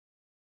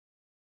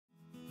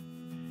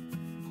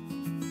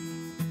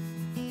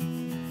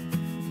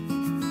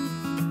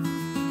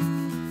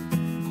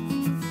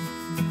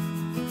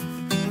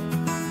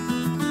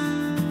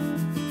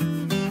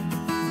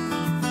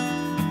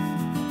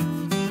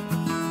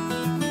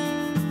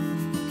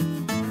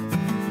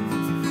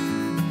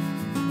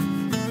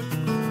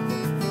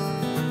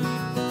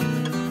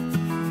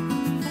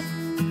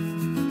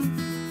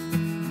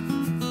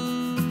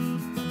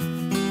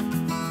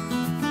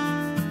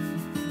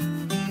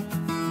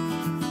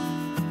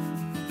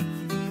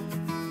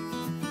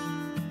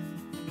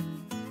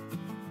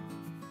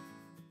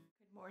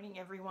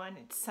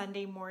everyone. It's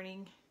Sunday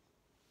morning,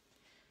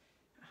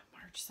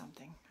 March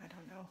something, I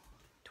don't know,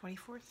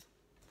 24th,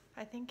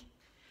 I think.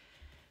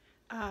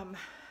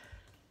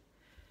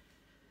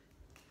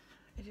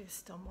 It is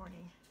still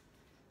morning.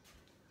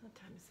 What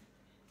time is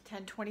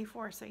it?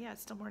 10:24, so yeah,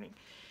 it's still morning.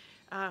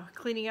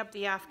 Cleaning up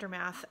the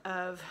aftermath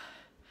of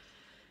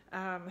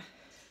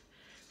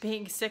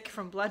being sick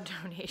from blood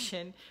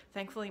donation.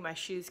 Thankfully, my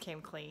shoes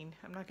came clean.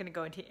 I'm not going to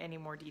go into any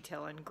more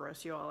detail and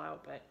gross you all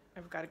out, but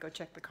I've got to go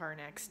check the car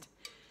next.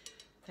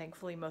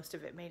 Thankfully, most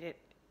of it made it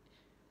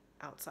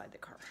outside the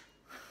car.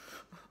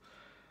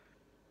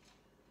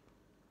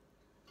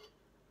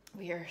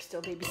 We are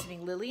still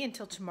babysitting Lily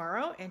until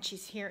tomorrow, and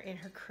she's here in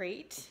her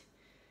crate.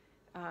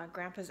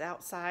 Grandpa's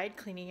outside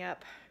cleaning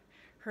up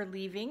her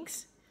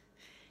leavings.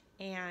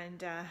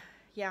 And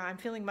yeah, I'm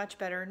feeling much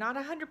better. Not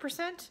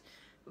 100%,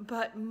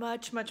 but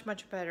much, much,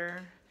 much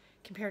better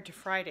compared to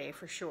Friday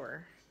for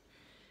sure.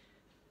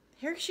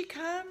 Here she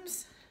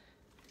comes.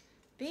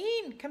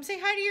 Bean, come say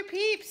hi to your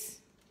peeps.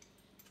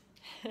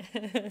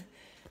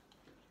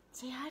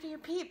 Say hi to your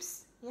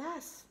peeps.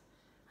 Yes,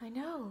 I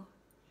know.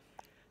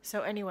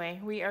 So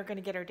anyway, we are going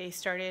to get our day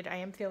started. I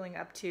am feeling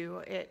up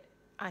to it,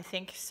 I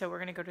think. So we're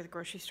going to go to the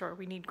grocery store.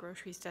 We need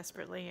groceries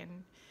desperately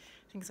and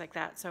things like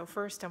that. So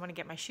first I want to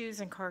get my shoes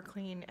and car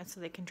clean and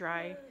so they can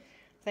dry.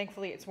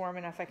 Thankfully it's warm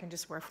enough I can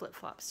just wear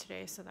flip-flops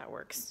today, so that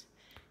works.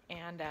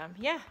 And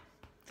yeah,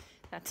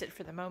 that's it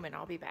for the moment.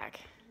 I'll be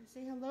back.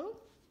 Say hello?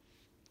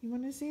 You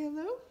want to say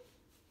hello?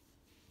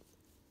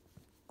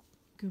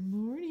 Good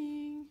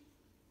morning.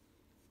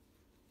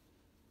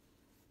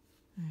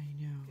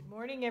 I know. Good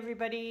morning,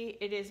 everybody.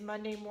 It is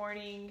Monday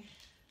morning,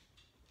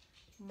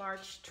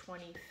 March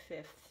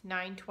 25th,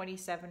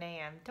 9:27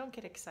 a.m. Don't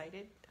get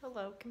excited.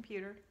 Hello,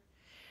 computer.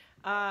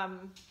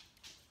 I'm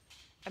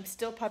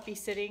still puppy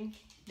sitting.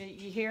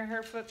 You hear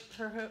her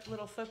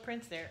little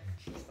footprints there?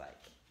 She's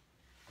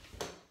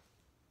like,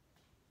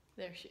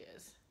 there she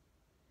is.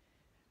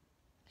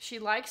 She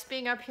likes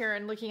being up here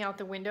and looking out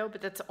the window,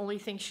 but that's the only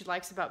thing she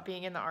likes about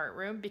being in the art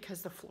room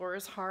because the floor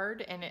is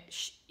hard and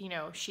you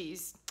know,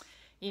 she's,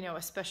 you know,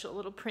 a special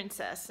little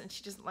princess and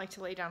she doesn't like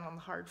to lay down on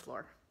the hard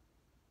floor.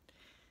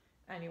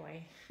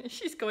 Anyway,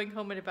 she's going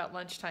home at about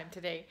lunchtime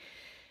today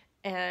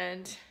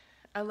and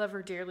I love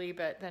her dearly,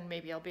 but then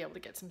maybe I'll be able to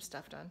get some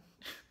stuff done.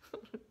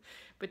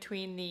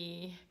 Between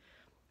the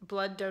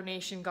blood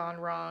donation gone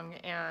wrong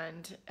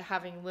and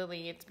having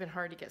Lily, it's been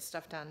hard to get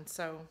stuff done,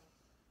 so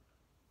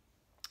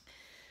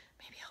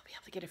maybe I'll be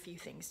able to get a few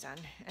things done.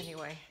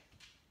 Anyway,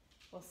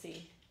 we'll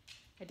see.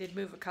 I did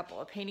move a couple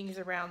of paintings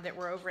around that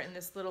were over in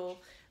this little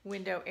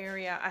window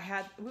area. I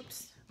had,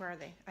 whoops, where are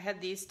they? I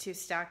had these two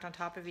stacked on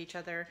top of each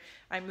other.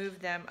 I moved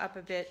them up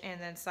a bit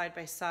and then side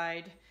by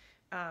side.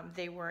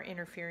 They were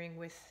interfering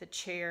with the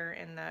chair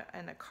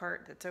and the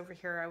cart that's over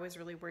here. I was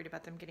really worried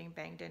about them getting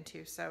banged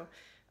into. So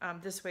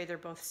this way they're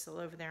both still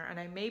over there. And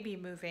I may be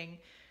moving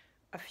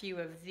a few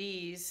of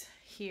these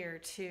here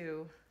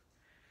too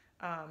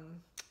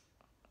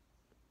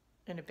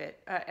in a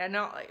bit. And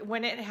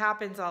when it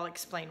happens, I'll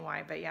explain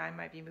why. But yeah, I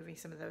might be moving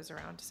some of those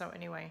around. So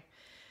anyway,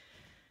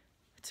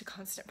 it's a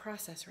constant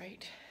process,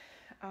 right?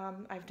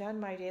 I've done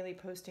my daily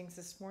postings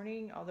this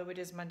morning. Although it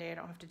is Monday, I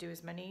don't have to do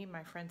as many.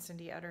 My friend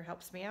Cindy Utter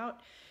helps me out.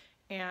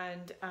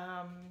 And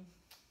I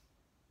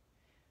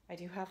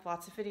do have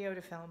lots of video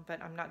to film,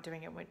 but I'm not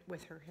doing it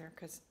with her here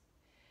because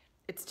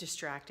it's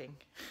distracting.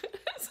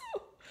 So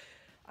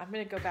I'm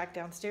going to go back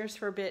downstairs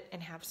for a bit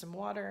and have some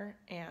water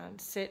and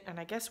sit and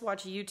I guess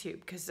watch YouTube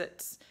because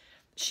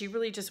she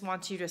really just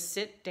wants you to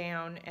sit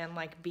down and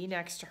like be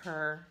next to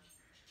her.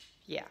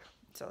 Yeah.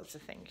 So it's a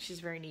thing. She's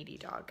a very needy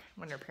dog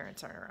when her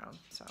parents aren't around.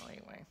 So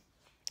anyway,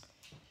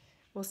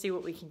 we'll see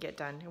what we can get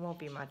done. It won't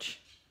be much.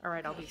 All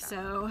right, I'll be back.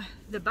 So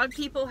the bug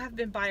people have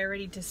been by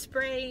already to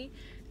spray.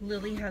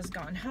 Lily has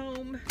gone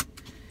home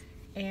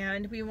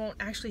and we won't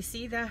actually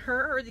see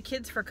her or the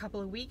kids for a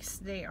couple of weeks.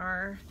 They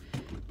are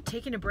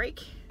taking a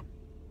break,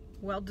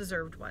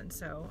 well-deserved one.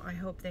 So I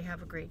hope they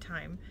have a great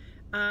time.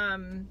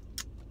 And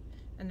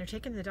they're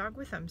taking the dog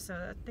with them. So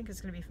I think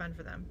it's going to be fun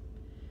for them.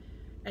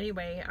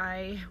 Anyway,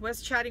 I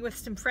was chatting with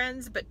some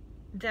friends, but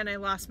then I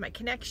lost my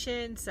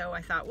connection, so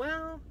I thought,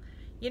 well,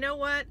 you know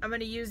what? I'm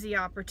going to use the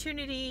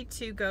opportunity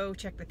to go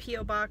check the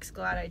P.O. box.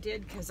 Glad I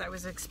did, because I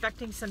was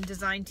expecting some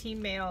design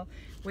team mail,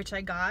 which I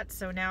got.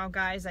 So now,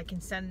 guys, I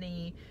can send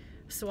the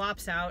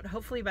swaps out.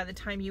 Hopefully by the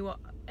time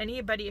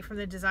anybody from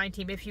the design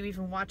team, if you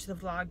even watch the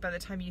vlog, by the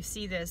time you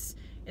see this,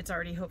 it's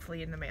already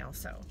hopefully in the mail.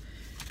 So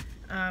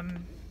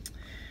I'm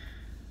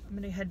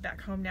going to head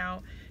back home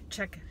now,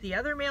 check the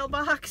other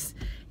mailbox,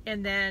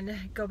 and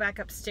then go back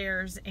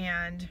upstairs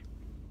and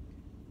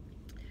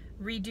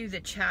redo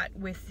the chat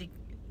with the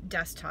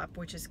desktop,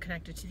 which is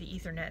connected to the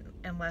Ethernet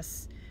and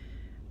less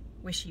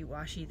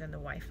wishy-washy than the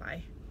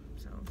Wi-Fi.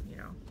 So, you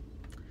know,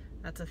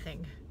 that's a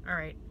thing. All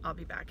right, I'll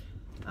be back.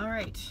 All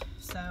right,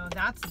 so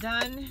that's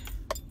done.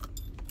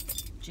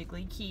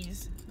 Jiggly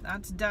keys.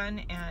 That's done,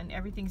 and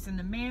everything's in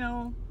the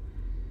mail.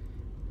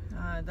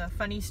 The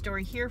funny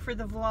story here for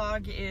the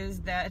vlog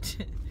is that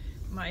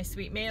my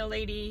sweet mail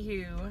lady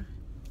who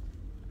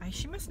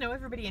She must know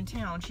everybody in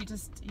town. She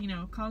just, you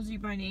know, calls you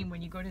by name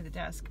when you go to the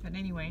desk. But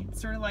anyway, it's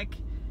sort of like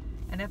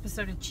an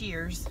episode of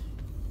Cheers.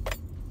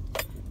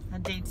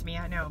 That dates me,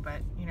 I know,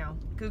 but, you know,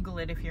 Google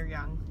it if you're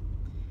young.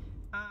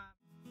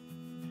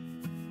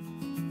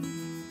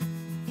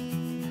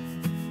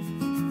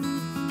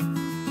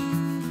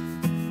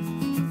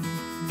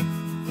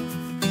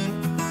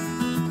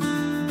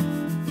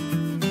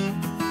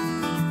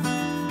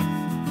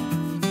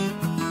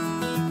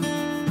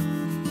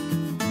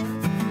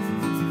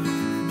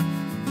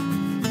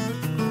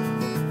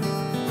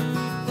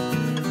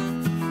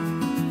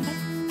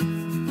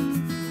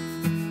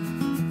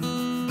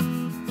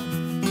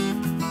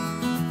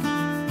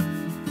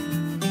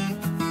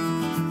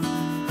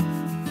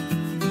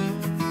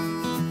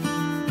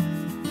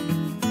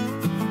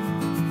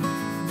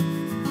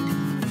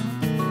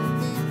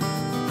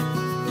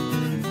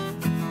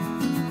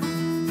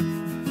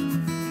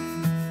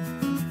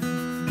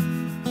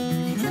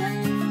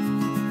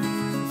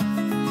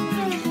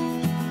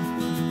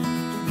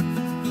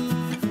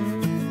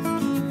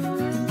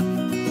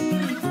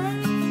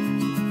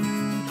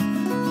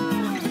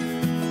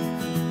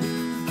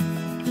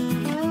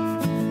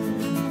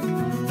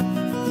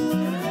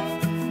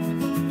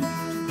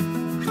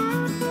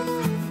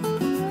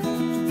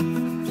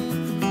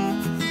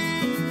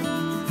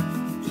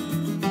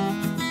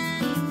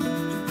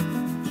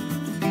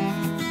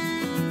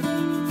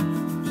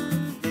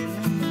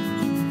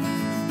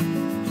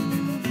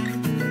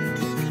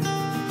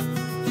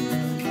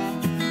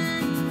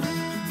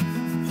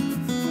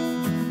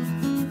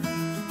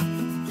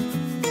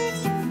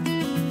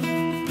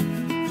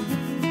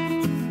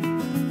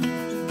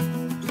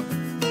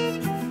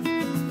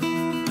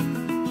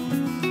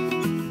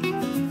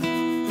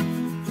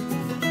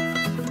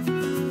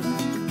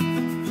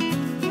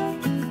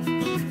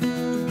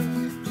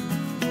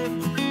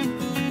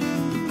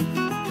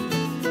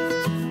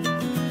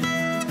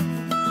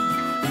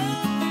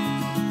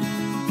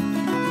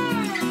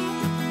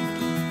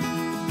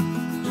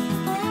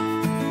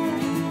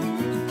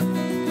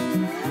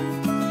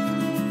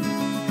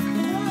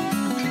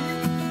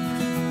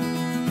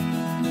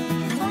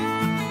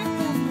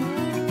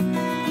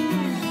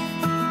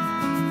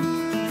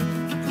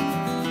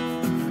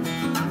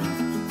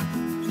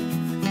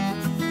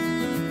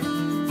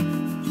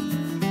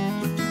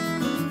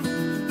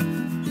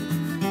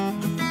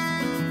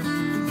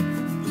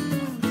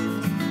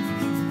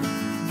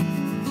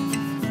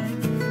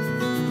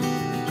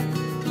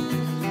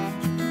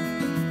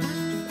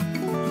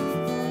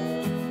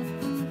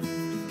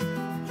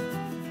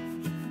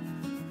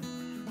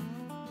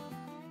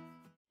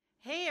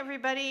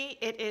 Everybody,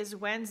 it is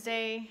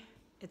Wednesday.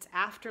 It's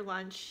after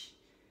lunch,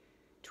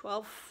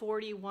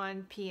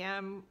 12:41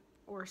 p.m.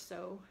 or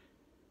so.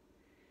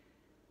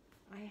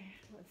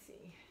 Let's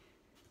see.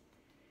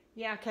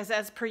 Yeah, because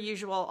as per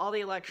usual, all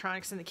the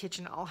electronics in the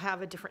kitchen all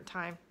have a different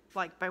time,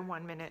 like by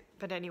 1 minute.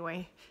 But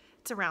anyway,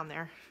 it's around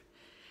there.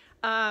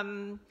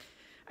 I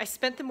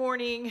spent the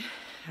morning.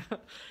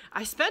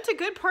 I spent a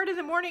good part of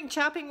the morning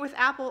chatting with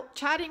Apple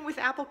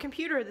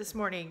Computer this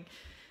morning.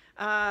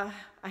 I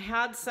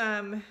had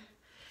some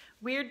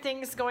weird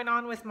things going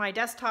on with my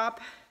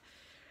desktop.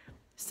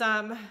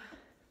 Some,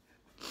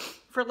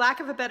 for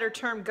lack of a better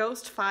term,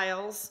 ghost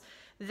files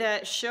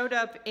that showed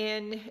up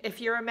in,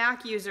 if you're a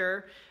Mac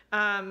user,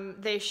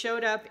 they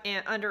showed up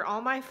under all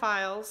my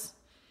files,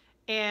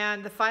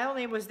 and the file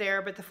name was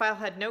there, but the file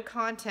had no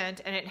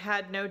content and it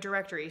had no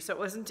directory. So it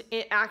wasn't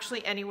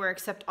actually anywhere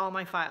except all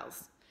my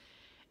files.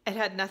 It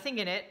had nothing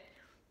in it.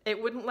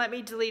 It wouldn't let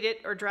me delete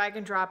it or drag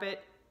and drop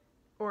it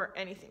or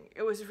anything.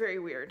 It was very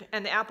weird.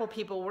 And the Apple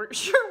people weren't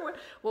sure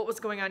what was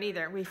going on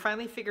either. We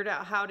finally figured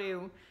out how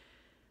to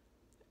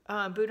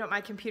boot up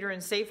my computer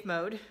in safe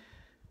mode,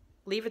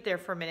 leave it there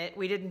for a minute.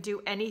 We didn't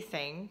do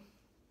anything.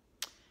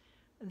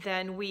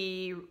 Then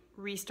we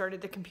restarted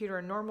the computer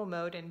in normal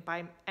mode,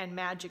 and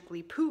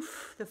magically,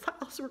 poof, the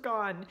files were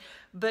gone.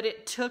 But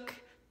it took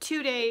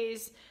 2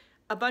 days,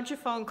 a bunch of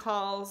phone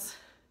calls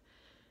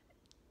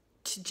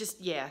to just,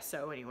 yeah,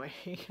 so anyway,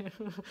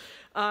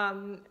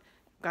 got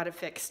it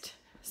fixed.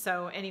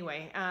 So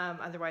anyway,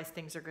 otherwise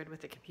things are good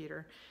with the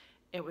computer.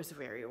 It was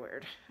very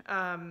weird.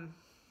 And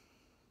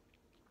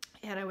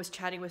I was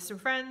chatting with some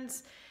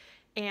friends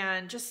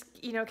and just,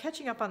 you know,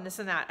 catching up on this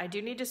and that. I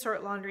do need to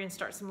sort laundry and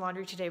start some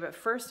laundry today, but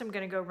first I'm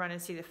going to go run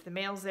and see if the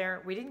mail's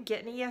there. We didn't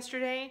get any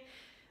yesterday.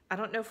 I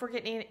don't know if we're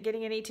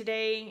getting any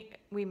today.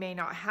 We may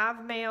not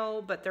have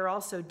mail, but they're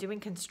also doing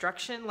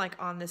construction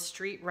like on the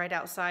street right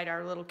outside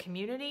our little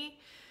community.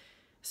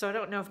 So I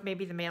don't know if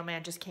maybe the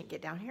mailman just can't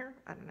get down here.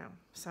 I don't know.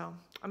 So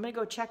I'm going to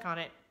go check on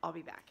it. I'll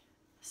be back.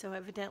 So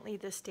evidently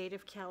the state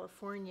of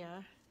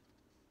California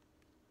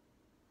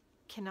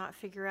cannot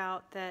figure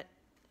out that,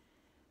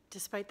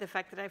 despite the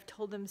fact that I've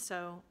told them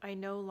so, I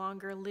no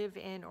longer live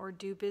in or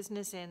do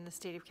business in the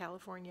state of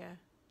California.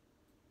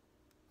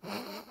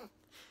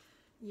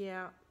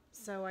 Yeah,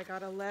 so I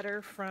got a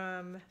letter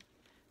from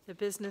the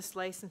business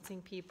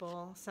licensing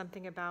people,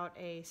 something about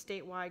a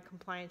statewide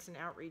compliance and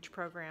outreach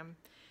program.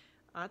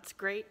 That's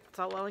great. It's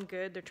all well and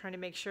good. They're trying to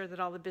make sure that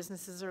all the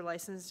businesses are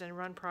licensed and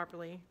run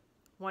properly.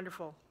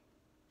 Wonderful.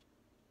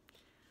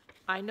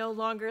 I no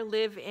longer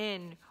live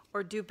in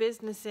or do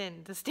business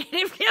in the state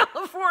of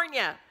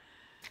California.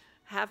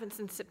 Haven't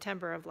since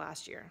September of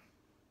last year.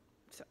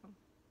 So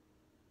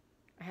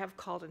I have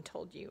called and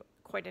told you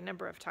quite a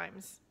number of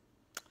times.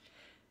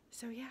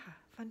 So yeah,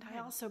 fun time. I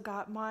also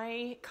got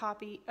my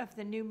copy of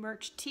the new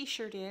merch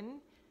t-shirt in.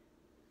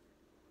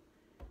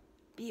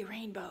 Be a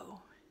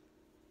Rainbow.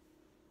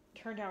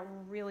 Turned out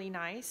really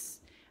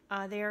nice.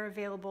 They are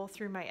available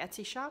through my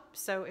Etsy shop.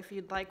 So if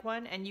you'd like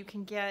one, and you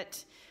can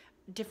get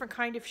different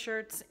kind of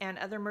shirts and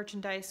other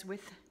merchandise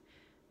with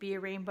Be a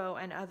Rainbow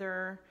and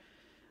other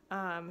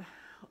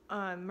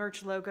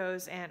merch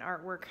logos and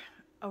artwork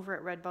over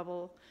at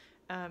Redbubble.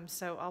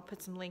 So I'll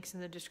put some links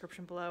in the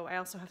description below. I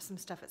also have some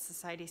stuff at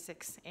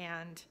Society6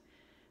 and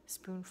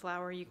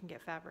Spoonflower. You can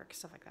get fabric,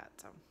 stuff like that.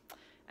 So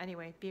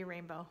anyway, Be a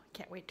Rainbow.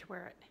 Can't wait to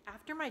wear it.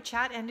 After my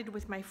chat ended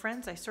with my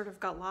friends, I sort of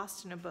got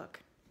lost in a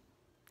book.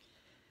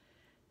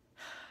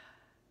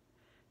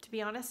 To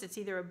be honest, it's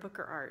either a book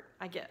or art.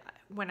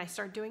 When I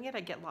start doing it,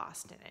 I get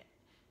lost in it.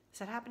 Does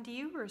that happen to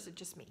you, or is it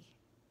just me?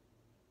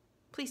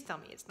 Please tell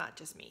me it's not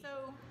just me.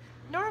 So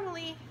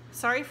normally,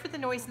 sorry for the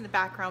noise in the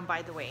background,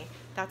 by the way,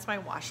 that's my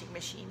washing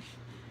machine.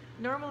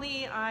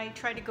 Normally, I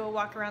try to go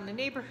walk around the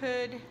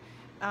neighborhood,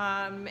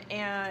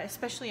 and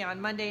especially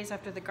on Mondays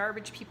after the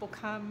garbage people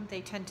come,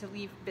 they tend to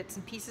leave bits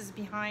and pieces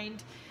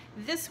behind.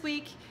 This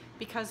week,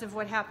 because of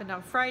what happened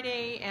on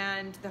Friday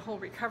and the whole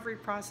recovery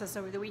process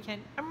over the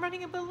weekend, I'm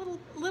running a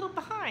little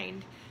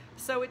behind.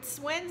 So it's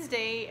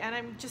Wednesday, and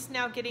I'm just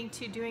now getting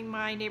to doing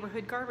my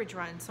neighborhood garbage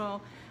run.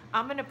 So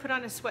I'm gonna put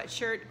on a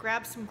sweatshirt,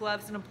 grab some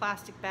gloves and a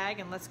plastic bag,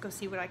 and let's go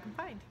see what I can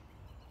find.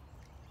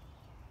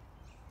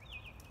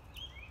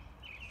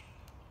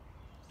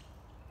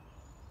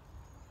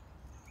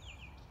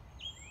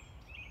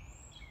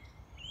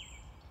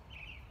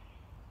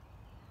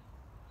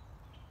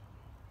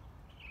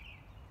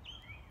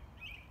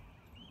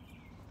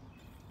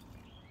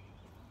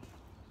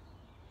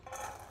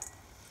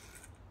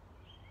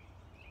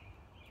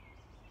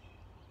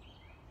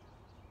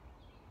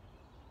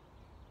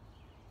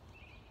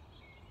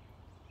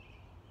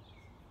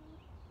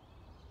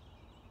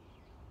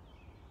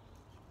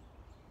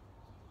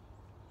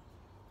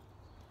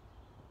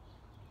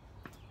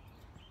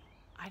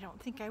 I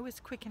don't think I was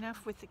quick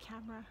enough with the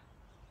camera.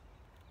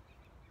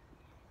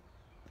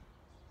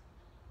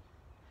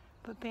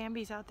 But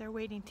Bambi's out there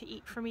waiting to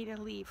eat for me to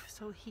leave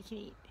so he can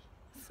eat.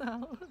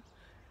 So,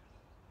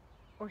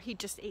 or he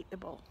just ate the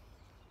bowl.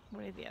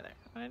 One or the other.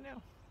 I don't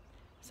know.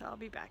 So I'll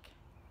be back.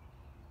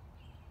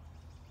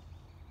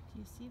 Do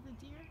you see the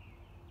deer?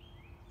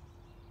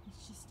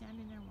 He's just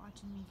standing there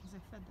watching me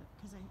because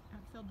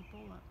I filled the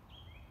bowl up.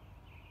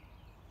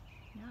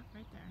 Yeah,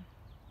 right there.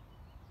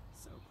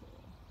 So cool.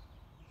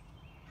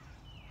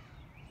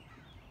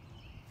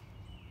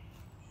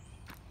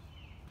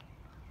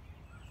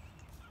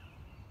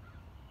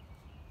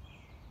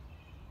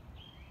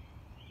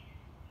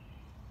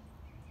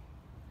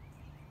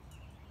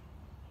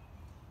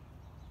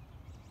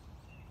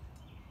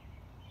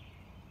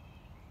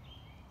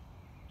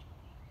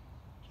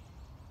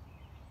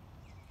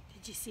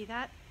 Did you see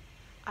that?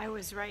 I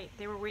was right.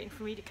 They were waiting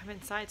for me to come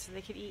inside so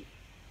they could eat.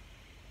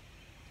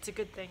 It's a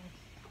good thing.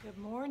 Good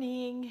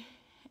morning.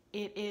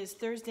 It is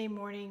Thursday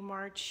morning,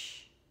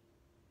 March...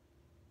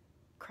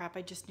 Crap,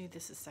 I just knew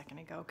this a second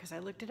ago because I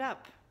looked it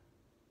up.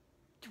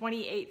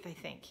 28th, I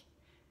think.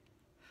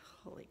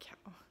 Holy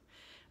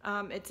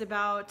cow. It's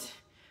about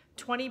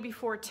 20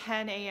 before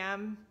 10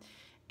 a.m.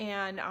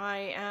 and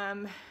I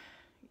am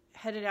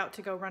headed out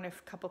to go run a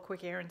couple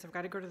quick errands. I've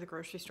got to go to the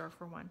grocery store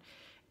for one.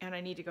 And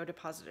I need to go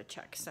deposit a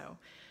check. So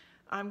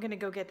I'm gonna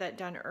go get that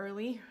done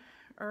early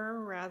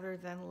rather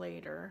than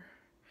later.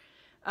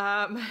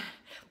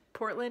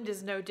 Portland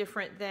is no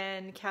different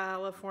than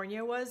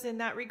California was in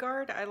that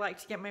regard. I like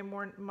to get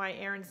my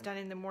errands done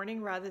in the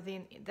morning rather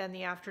than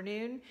the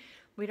afternoon.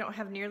 We don't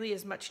have nearly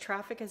as much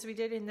traffic as we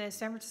did in the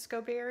San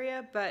Francisco Bay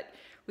Area, but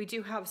we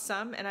do have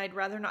some, and I'd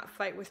rather not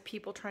fight with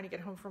people trying to get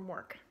home from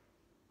work.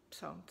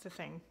 So it's a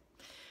thing.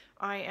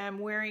 I am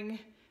wearing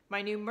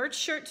my new merch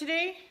shirt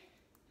today.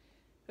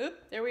 Oop,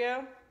 there we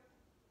go.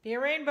 Be a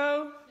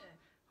Rainbow.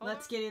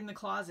 Let's get in the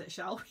closet,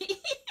 shall we? I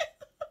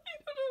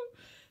don't know.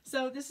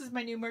 So this is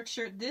my new merch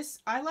shirt.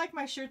 I like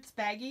my shirts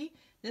baggy.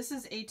 This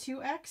is a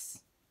 2X.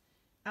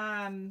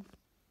 I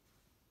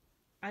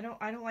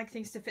don't like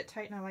things to fit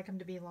tight, and I like them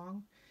to be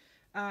long.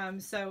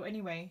 So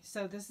anyway,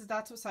 so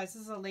that's what size.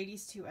 This is a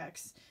ladies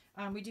 2X.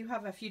 We do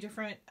have a few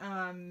different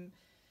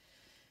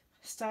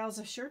styles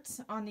of shirts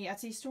on the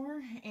Etsy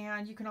store,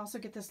 and you can also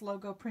get this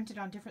logo printed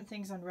on different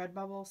things on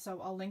Redbubble,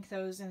 so I'll link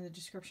those in the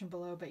description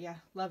below. But yeah,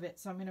 love it.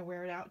 So I'm going to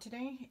wear it out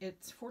today.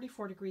 It's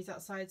 44 degrees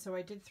outside, so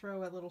I did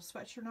throw a little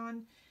sweatshirt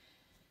on.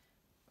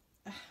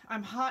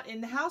 I'm hot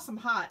in the house. I'm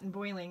hot and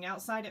boiling.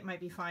 Outside it might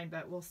be fine,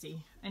 but we'll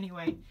see.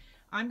 Anyway,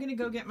 I'm going to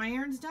go get my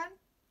errands done,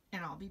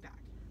 and I'll be back.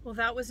 Well,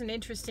 that was an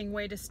interesting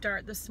way to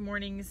start this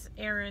morning's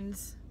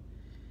errands.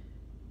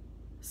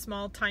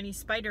 small tiny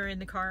spider in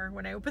the car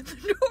when I opened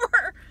the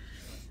door.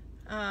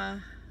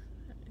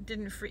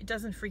 It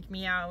doesn't freak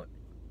me out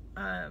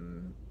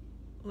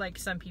like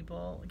some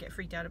people get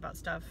freaked out about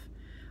stuff.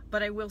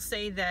 But I will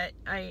say that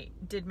I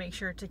did make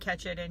sure to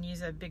catch it and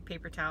use a big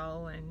paper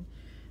towel and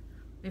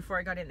before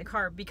I got in the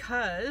car,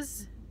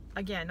 because,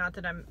 again, not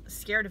that I'm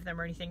scared of them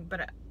or anything,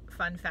 but a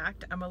fun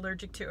fact, I'm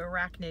allergic to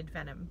arachnid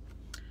venom.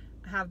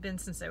 I have been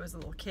since I was a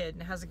little kid,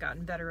 and it hasn't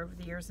gotten better over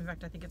the years. In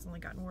fact, I think it's only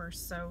gotten worse.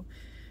 So,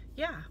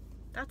 yeah,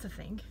 that's a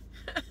thing.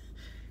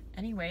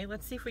 Anyway,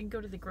 let's see if we can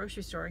go to the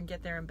grocery store and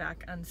get there and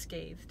back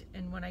unscathed.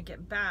 And when I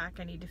get back,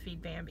 I need to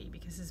feed Bambi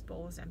because his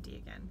bowl is empty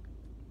again.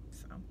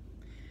 So,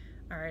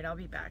 all right, I'll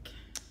be back.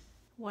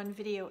 One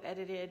video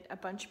edited, a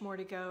bunch more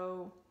to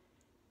go.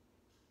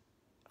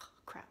 Oh,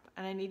 crap.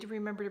 And I need to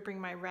remember to bring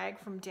my rag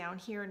from down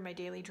here in my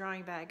daily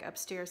drawing bag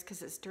upstairs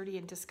because it's dirty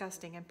and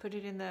disgusting, and put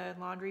it in the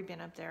laundry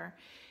bin up there,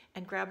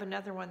 and grab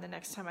another one the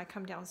next time I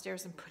come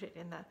downstairs and put it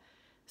in the,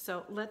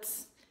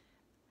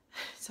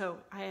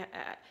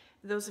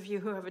 those of you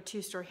who have a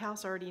 2-story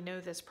house already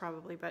know this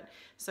probably, but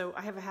so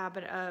I have a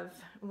habit of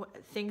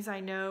things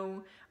I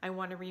know I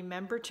want to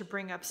remember to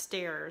bring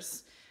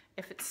upstairs.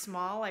 If it's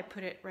small, I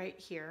put it right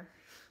here.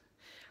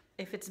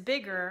 If it's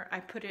bigger, I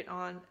put it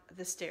on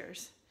the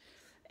stairs.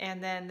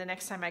 And then the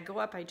next time I go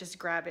up, I just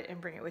grab it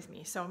and bring it with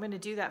me. So I'm going to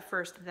do that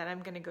first, and then I'm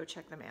going to go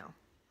check the mail.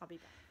 I'll be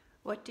back.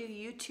 What do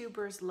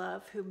YouTubers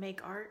love who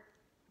make art?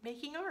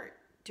 Making art.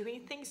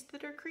 Doing things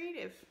that are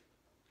creative.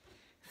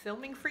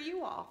 Filming for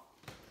you all.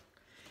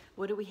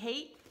 What do we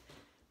hate?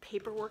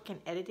 Paperwork and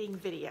editing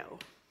video.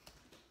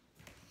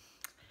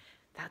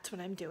 That's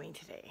what I'm doing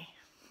today.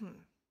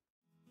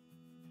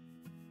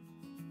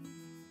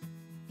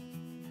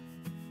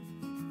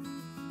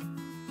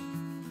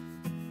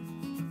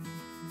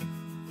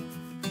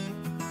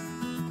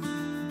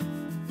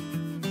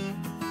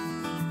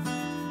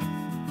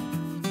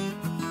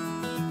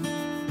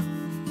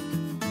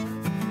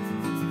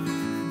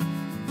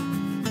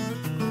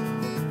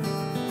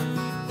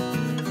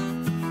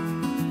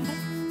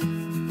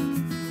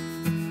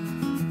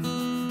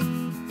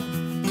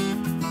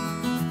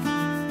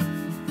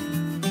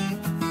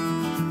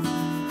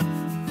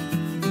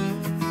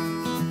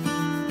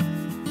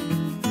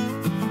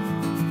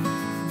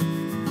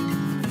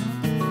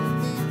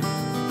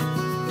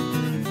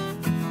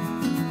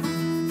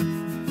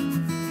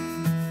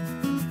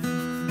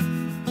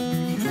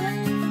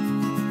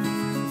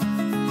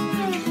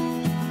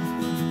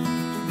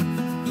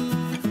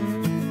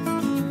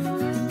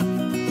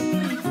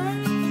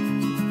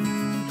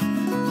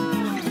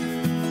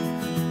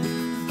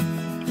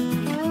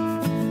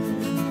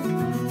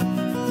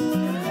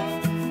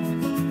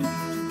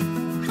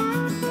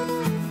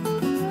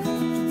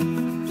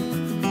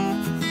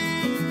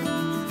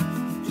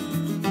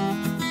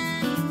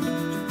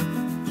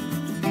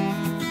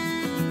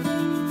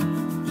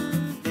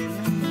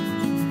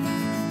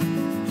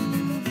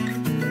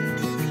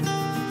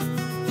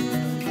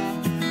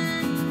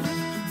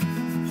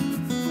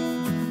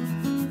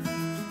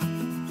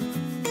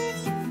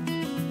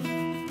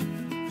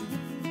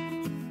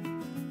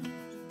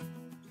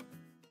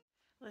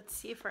 Let's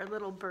see if our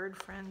little bird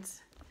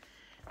friends,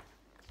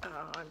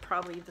 and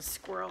probably the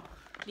squirrel,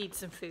 need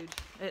some food.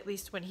 At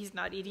least when he's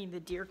not eating the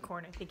deer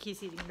corn, I think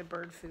he's eating the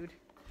bird food.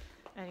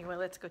 Anyway,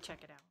 let's go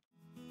check it out.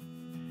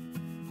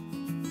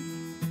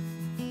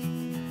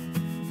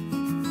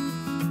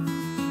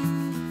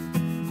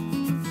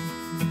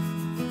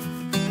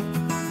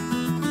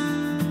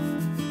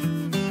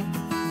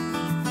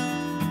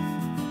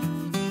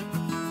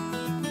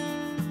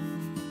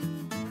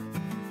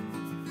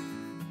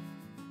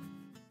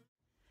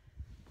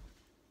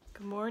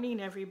 Good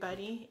morning,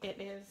 everybody. It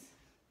is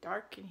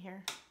dark in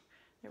here.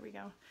 There we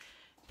go.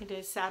 It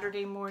is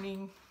Saturday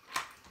morning,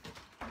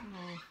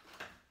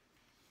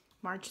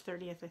 March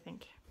 30th, I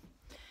think.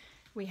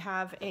 We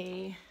have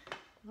a,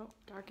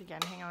 dark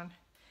again, hang on.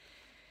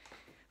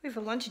 We have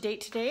a lunch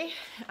date today.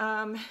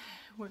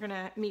 We're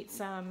gonna meet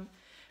some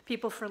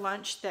people for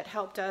lunch that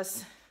helped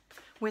us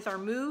with our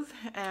move.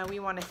 We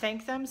want to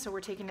thank them, so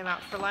we're taking them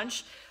out for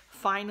lunch.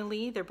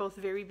 Finally, they're both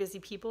very busy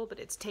people, but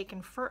it's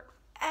taken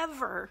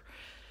forever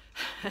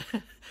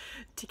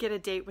to get a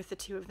date with the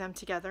two of them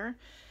together.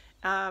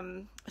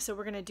 So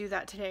we're going to do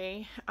that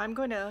today. I'm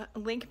going to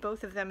link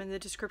both of them in the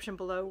description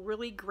below.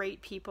 Really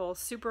great people,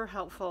 super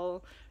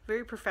helpful,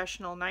 very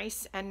professional,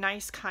 nice,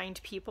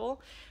 kind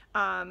people.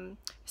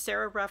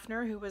 Sarah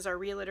Ruffner, who was our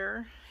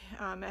realtor,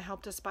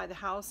 helped us buy the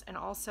house, and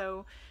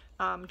also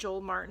Joel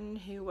Martin,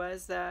 who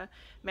was the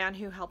man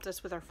who helped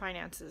us with our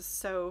finances.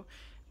 So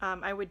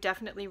I would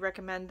definitely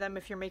recommend them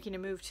if you're making a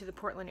move to the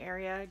Portland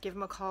area. Give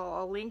them a call.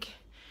 I'll link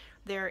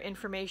their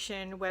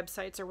information,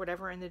 websites, or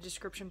whatever in the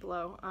description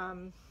below.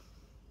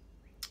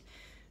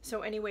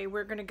 So anyway,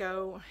 we're gonna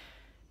go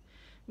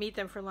meet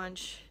them for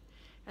lunch,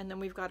 and then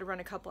we've got to run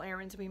a couple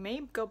errands. We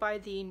may go by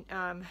the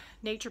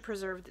nature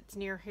preserve that's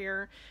near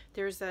here.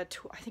 There's I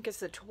think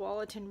it's the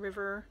Tualatin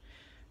River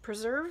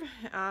Preserve,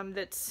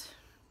 that's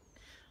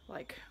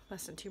like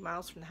less than 2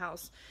 miles from the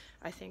house,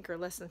 I think, or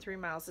less than 3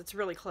 miles. It's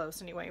really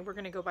close. Anyway, we're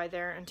gonna go by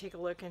there and take a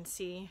look and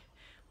see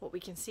what we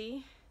can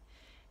see.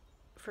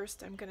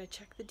 First, I'm gonna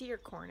check the deer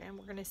corn and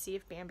we're gonna see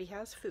if Bambi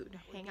has food.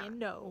 Hang on.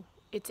 No,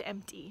 it's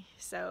empty.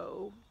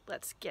 So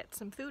let's get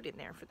some food in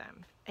there for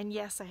them. And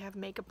yes, I have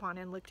makeup on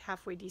and looked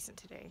halfway decent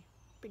today.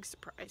 Big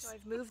surprise. So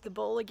I've moved the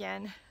bowl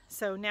again.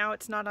 So now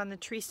it's not on the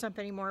tree stump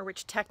anymore,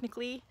 which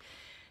technically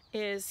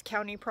is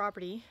county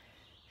property.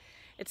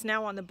 It's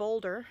now on the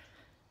boulder,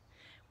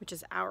 which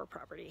is our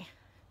property.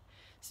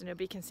 So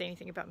nobody can say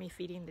anything about me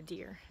feeding the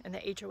deer. And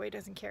the HOA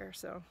doesn't care,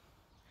 so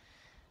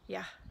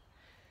yeah.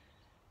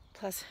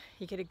 Plus,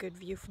 you get a good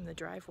view from the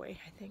driveway,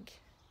 I think.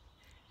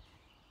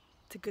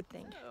 It's a good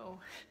thing. So,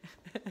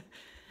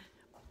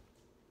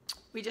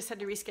 we just had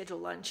to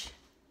reschedule lunch.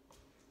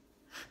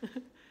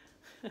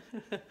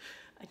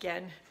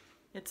 Again,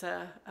 it's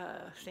a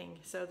thing.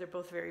 So they're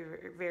both very,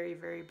 very,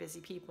 very busy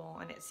people,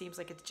 and it seems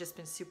like it's just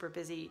been super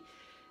busy,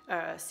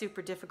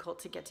 super difficult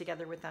to get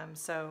together with them.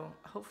 So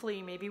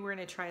hopefully, maybe we're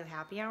gonna try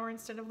happy hour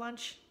instead of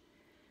lunch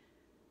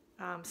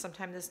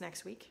sometime this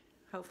next week.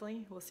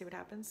 Hopefully, we'll see what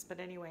happens. But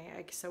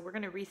anyway, so we're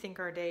gonna rethink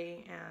our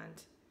day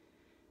and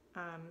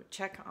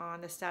check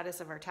on the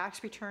status of our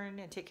tax return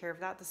and take care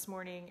of that this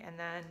morning. And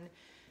then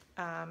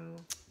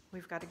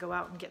we've got to go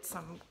out and get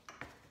some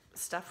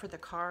stuff for the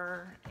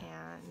car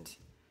and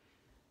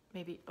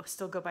maybe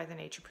still go by the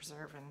nature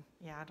preserve. And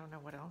yeah, I don't know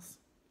what else.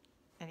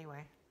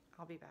 Anyway,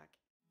 I'll be back.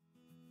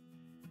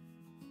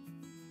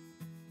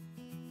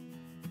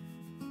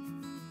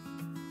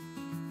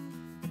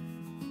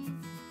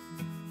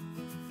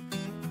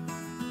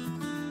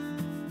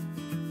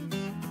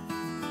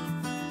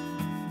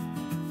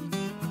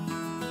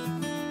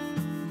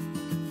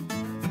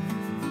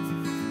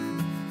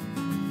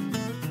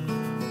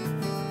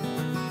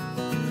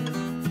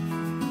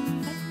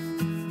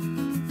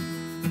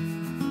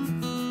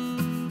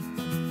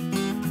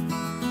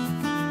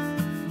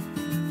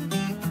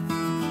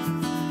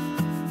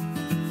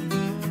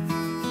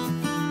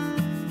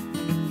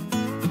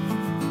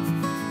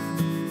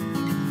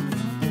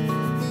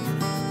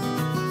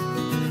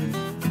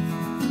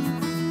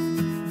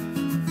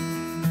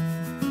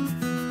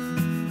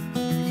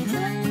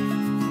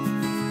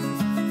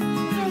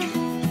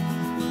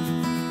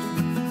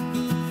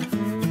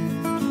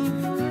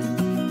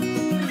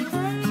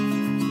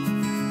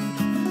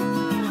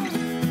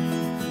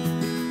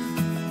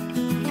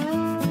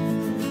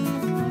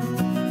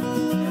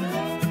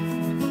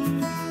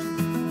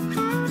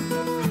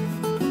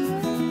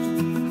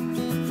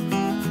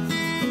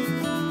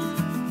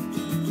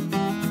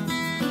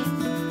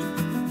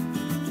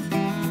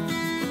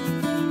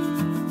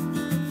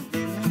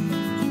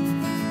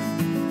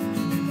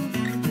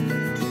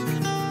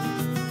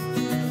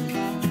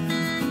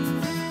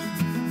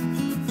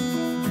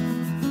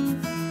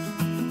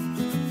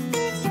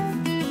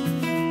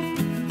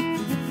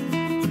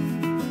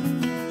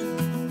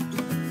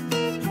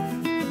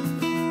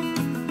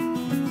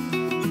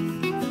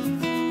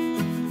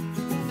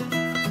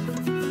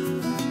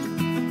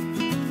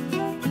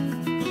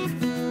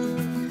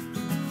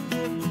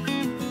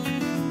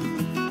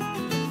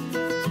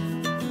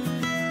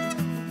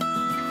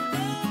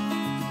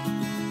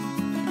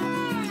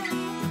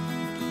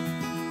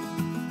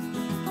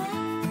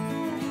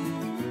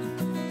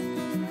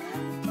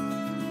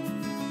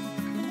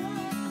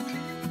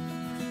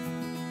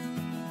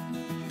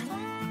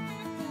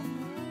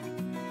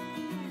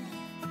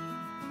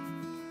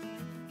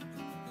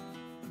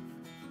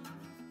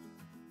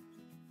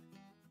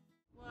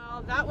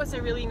 That was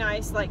a really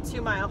nice, like,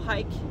 2 mile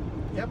hike.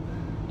 Yep.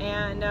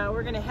 And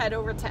we're gonna head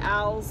over to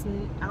Al's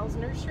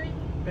Nursery?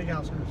 Big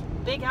Al's Nursery.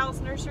 Big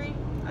Al's Nursery?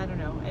 I don't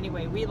know.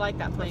 Anyway, we like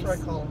that place. That's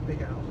what I call it,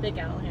 Big Al. Big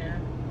Al,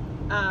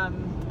 yeah.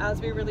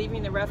 As we were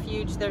leaving the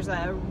refuge, there's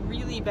a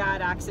really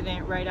bad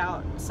accident right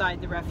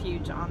outside the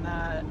refuge on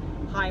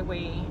the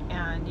highway.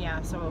 And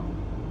yeah, so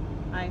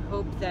I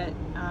hope that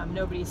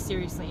nobody's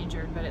seriously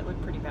injured, but it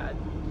looked pretty bad.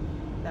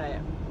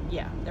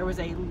 Yeah, there was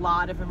a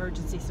lot of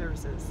emergency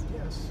services.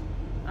 Yes.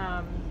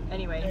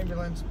 Anyway,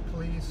 ambulance,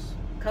 police,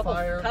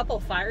 couple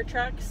fire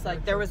trucks.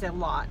 Like, there was a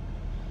lot.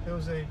 There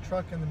was a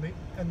truck in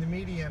the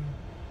median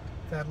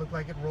that looked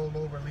like it rolled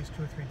over at least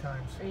 2 or 3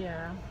 times.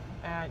 Yeah,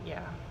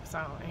 yeah.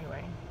 So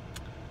anyway,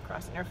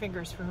 crossing our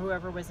fingers for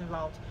whoever was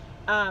involved.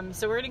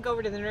 So we're gonna go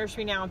over to the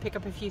nursery now and pick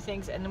up a few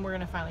things, and then we're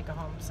gonna finally go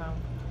home. So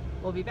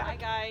we'll be back. Hi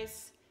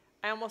guys,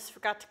 I almost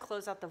forgot to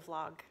close out the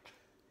vlog.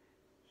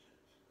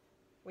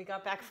 We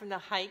got back from the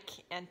hike,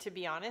 and to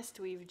be honest,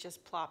 we've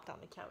just plopped on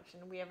the couch,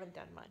 and we haven't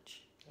done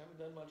much. I haven't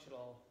done much at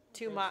all.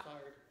 Too much.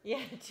 Yeah,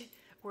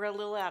 we're a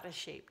little out of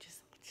shape, just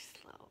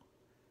slow.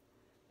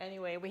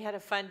 Anyway, we had a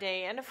fun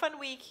day and a fun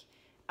week.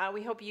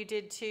 We hope you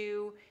did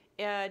too.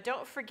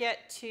 Don't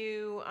forget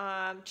to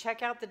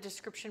check out the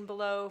description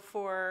below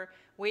for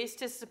ways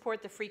to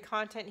support the free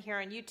content here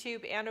on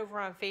YouTube and over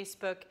on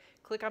Facebook.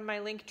 Click on my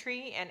link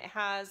tree, and it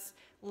has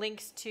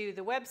links to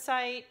the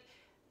website,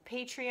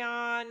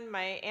 Patreon,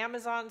 my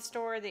Amazon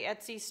store, the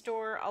Etsy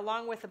store,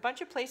 along with a bunch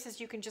of places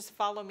you can just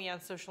follow me on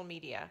social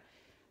media.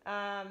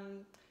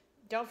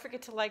 Don't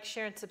forget to like,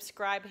 share, and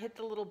subscribe. Hit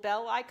the little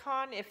bell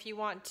icon if you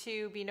want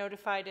to be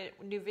notified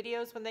of new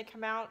videos when they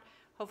come out.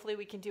 Hopefully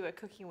we can do a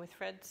Cooking with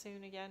Fred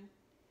soon again.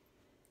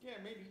 Yeah,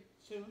 maybe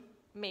soon.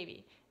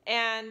 Maybe.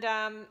 And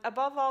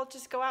above all,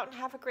 just go out and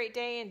have a great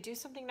day and do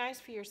something nice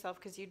for yourself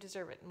because you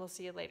deserve it. And we'll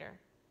see you later.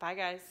 Bye,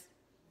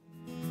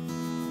 guys.